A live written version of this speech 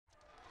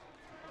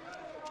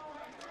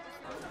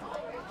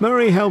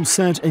Murray helped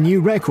set a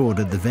new record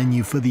at the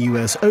venue for the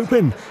US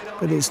Open,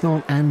 but it's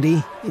not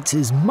Andy, it's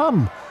his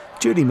mum.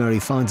 Judy Murray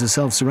finds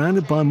herself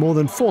surrounded by more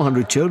than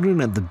 400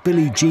 children at the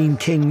Billie Jean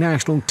King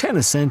National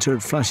Tennis Centre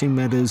at Flushing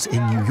Meadows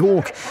in New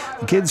York.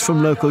 The kids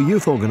from local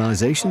youth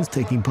organisations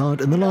taking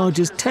part in the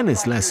largest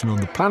tennis lesson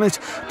on the planet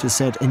to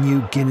set a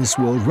new Guinness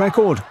World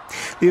Record.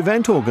 The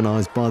event,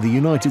 organised by the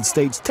United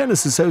States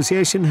Tennis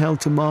Association, held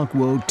to mark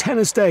World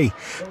Tennis Day.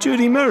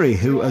 Judy Murray,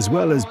 who, as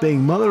well as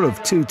being mother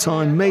of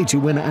two-time major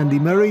winner Andy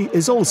Murray,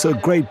 is also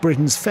Great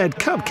Britain's Fed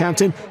Cup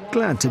captain,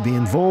 glad to be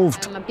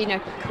involved. I've been a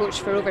coach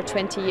for over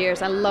 20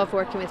 years. I love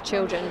working with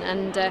children,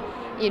 and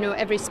you know,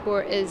 every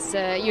sport is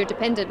you're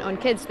dependent on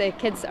kids. The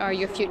kids are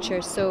your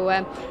future, so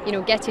you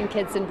know, getting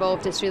kids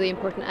involved is really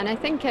important. And I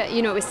think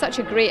you know, it was such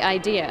a great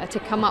idea to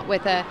come up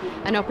with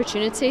an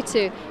opportunity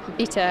to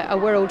beat a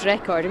world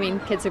record. I mean,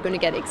 kids are going to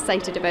get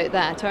excited about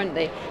that, aren't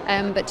they?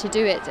 But to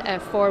do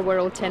it for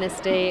World Tennis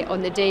Day,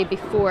 on the day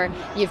before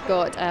you've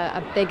got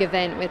a big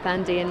event with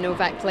Andy and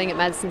Novak playing at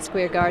Madison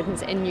Square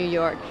Gardens in New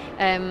York.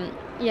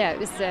 Yeah, it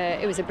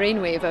was a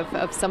brainwave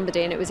of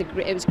somebody, and it was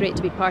great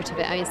to be part of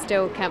it. I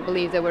still can't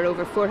believe there were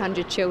over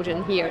 400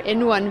 children here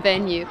in one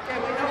venue.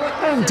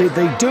 And did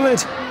they do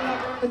it?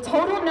 The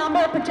total number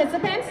of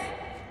participants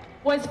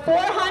was 406,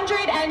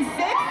 a new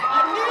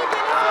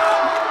Guinness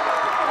World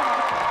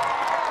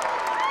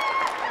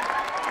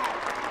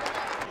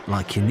Record.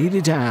 Like you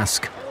needed to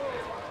ask.